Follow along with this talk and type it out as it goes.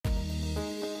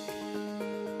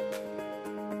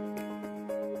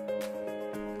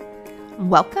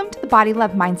Welcome to the Body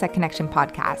Love Mindset Connection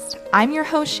podcast. I'm your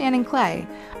host, Shannon Clay.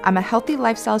 I'm a healthy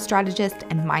lifestyle strategist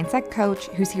and mindset coach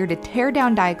who's here to tear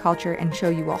down diet culture and show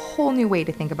you a whole new way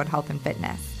to think about health and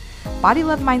fitness. Body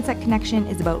Love Mindset Connection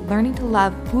is about learning to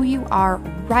love who you are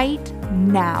right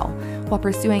now while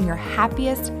pursuing your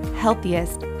happiest,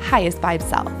 healthiest, highest vibe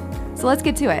self. So let's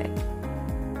get to it.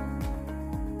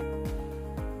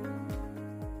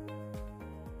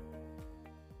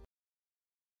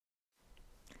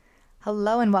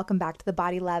 Hello and welcome back to the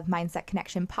Body Love Mindset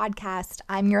Connection podcast.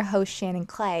 I'm your host, Shannon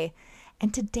Clay,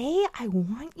 and today I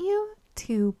want you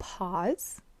to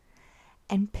pause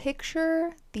and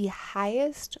picture the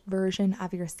highest version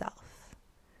of yourself.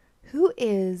 Who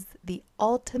is the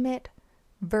ultimate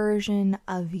version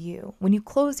of you? When you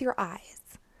close your eyes,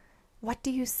 what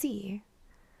do you see?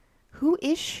 Who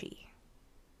is she?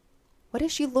 What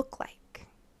does she look like?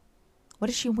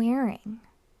 What is she wearing?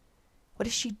 What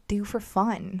does she do for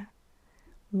fun?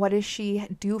 What does she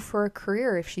do for a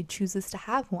career if she chooses to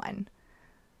have one?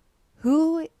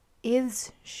 Who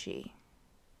is she?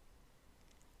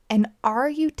 And are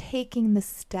you taking the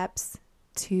steps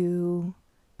to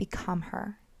become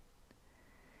her?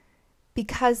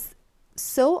 Because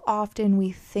so often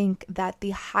we think that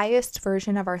the highest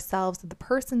version of ourselves, the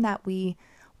person that we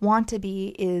want to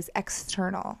be, is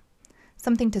external,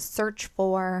 something to search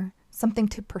for, something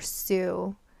to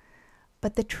pursue.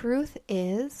 But the truth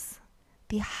is,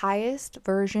 the highest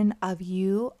version of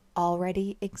you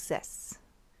already exists.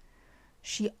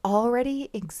 She already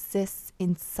exists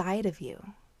inside of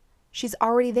you. She's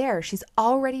already there. She's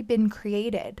already been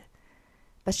created,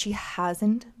 but she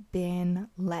hasn't been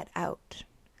let out.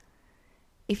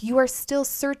 If you are still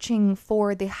searching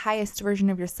for the highest version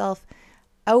of yourself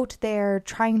out there,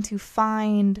 trying to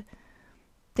find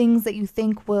things that you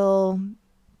think will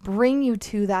bring you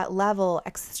to that level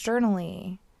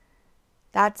externally,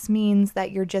 that means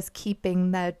that you're just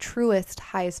keeping the truest,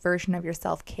 highest version of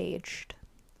yourself caged.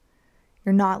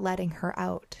 You're not letting her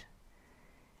out.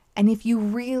 And if you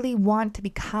really want to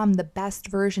become the best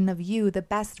version of you, the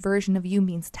best version of you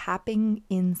means tapping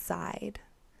inside.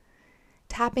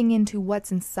 Tapping into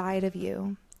what's inside of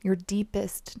you, your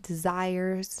deepest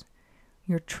desires,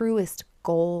 your truest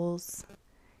goals,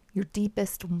 your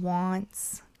deepest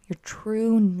wants, your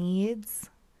true needs.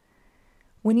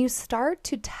 When you start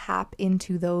to tap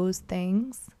into those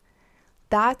things,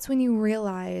 that's when you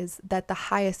realize that the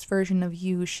highest version of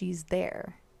you, she's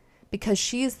there. Because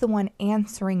she's the one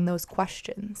answering those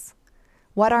questions.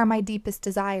 What are my deepest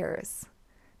desires?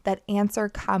 That answer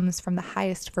comes from the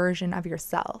highest version of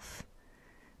yourself.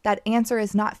 That answer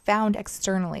is not found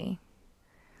externally.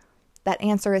 That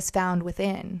answer is found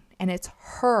within, and it's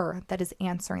her that is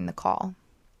answering the call.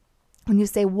 When you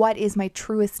say, what is my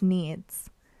truest needs?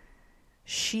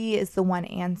 She is the one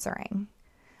answering.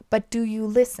 But do you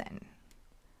listen?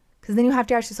 Because then you have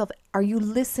to ask yourself, are you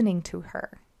listening to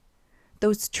her?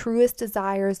 Those truest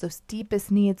desires, those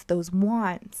deepest needs, those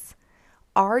wants,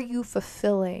 are you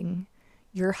fulfilling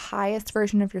your highest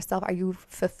version of yourself? Are you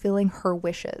fulfilling her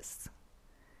wishes?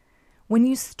 When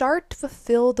you start to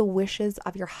fulfill the wishes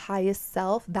of your highest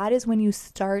self, that is when you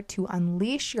start to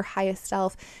unleash your highest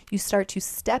self. You start to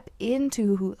step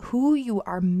into who you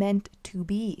are meant to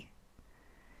be.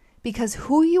 Because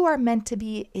who you are meant to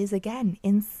be is, again,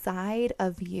 inside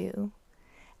of you.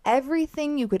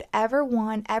 Everything you could ever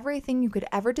want, everything you could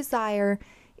ever desire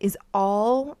is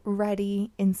already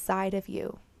inside of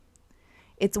you.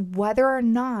 It's whether or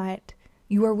not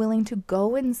you are willing to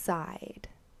go inside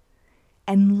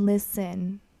and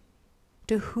listen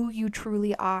to who you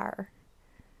truly are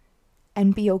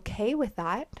and be okay with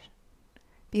that.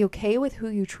 Be okay with who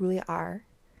you truly are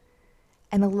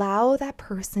and allow that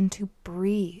person to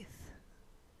breathe.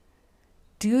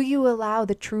 Do you allow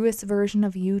the truest version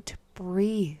of you to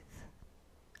breathe,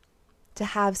 to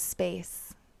have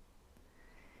space?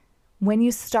 When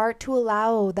you start to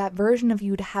allow that version of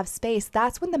you to have space,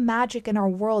 that's when the magic in our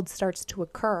world starts to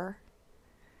occur.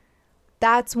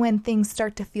 That's when things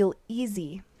start to feel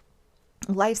easy.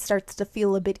 Life starts to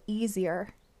feel a bit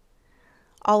easier.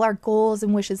 All our goals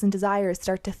and wishes and desires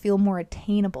start to feel more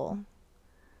attainable.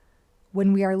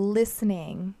 When we are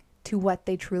listening to what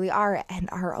they truly are and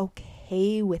are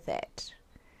okay with it.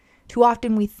 Too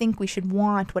often we think we should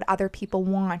want what other people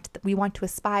want, that we want to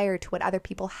aspire to what other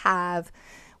people have.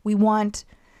 We want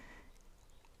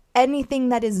anything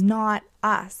that is not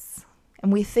us,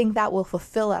 and we think that will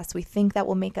fulfill us. We think that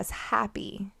will make us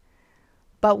happy.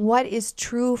 But what is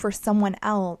true for someone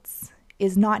else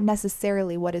is not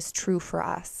necessarily what is true for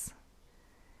us.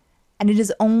 And it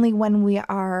is only when we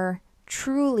are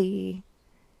truly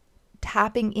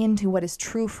tapping into what is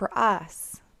true for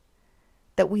us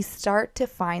that we start to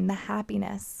find the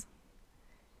happiness.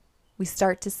 We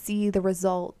start to see the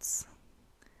results.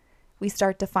 We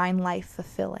start to find life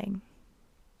fulfilling.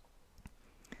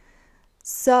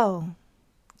 So,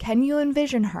 can you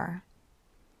envision her?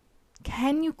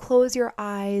 Can you close your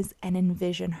eyes and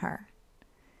envision her?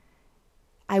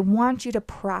 I want you to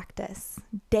practice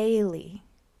daily,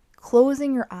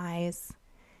 closing your eyes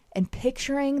and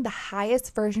picturing the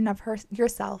highest version of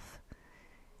yourself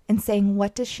and saying,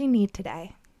 what does she need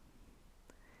today?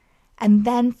 And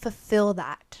then fulfill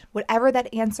that. Whatever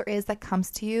that answer is that comes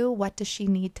to you, what does she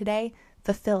need today?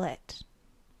 Fulfill it.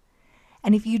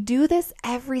 And if you do this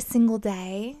every single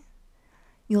day,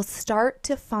 you'll start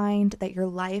to find that your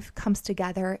life comes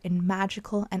together in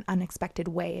magical and unexpected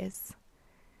ways.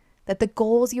 That the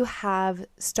goals you have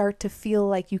start to feel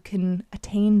like you can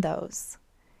attain those.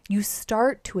 You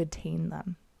start to attain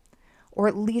them, or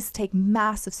at least take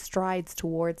massive strides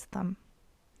towards them.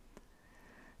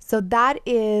 So that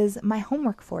is my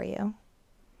homework for you.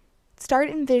 Start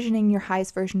envisioning your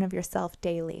highest version of yourself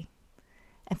daily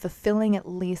and fulfilling at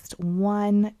least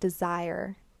one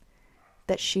desire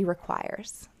that she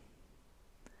requires.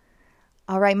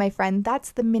 All right, my friend,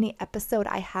 that's the mini episode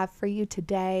I have for you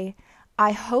today.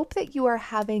 I hope that you are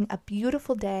having a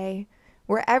beautiful day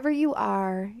wherever you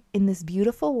are in this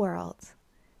beautiful world,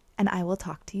 and I will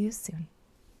talk to you soon.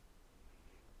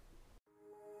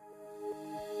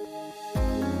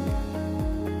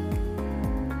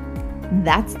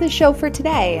 That's the show for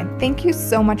today. Thank you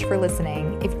so much for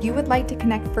listening. If you would like to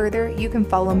connect further, you can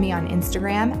follow me on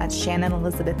Instagram at Shannon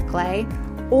Elizabeth Clay,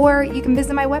 or you can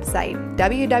visit my website,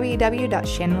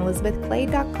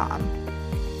 www.shannonelizabethclay.com.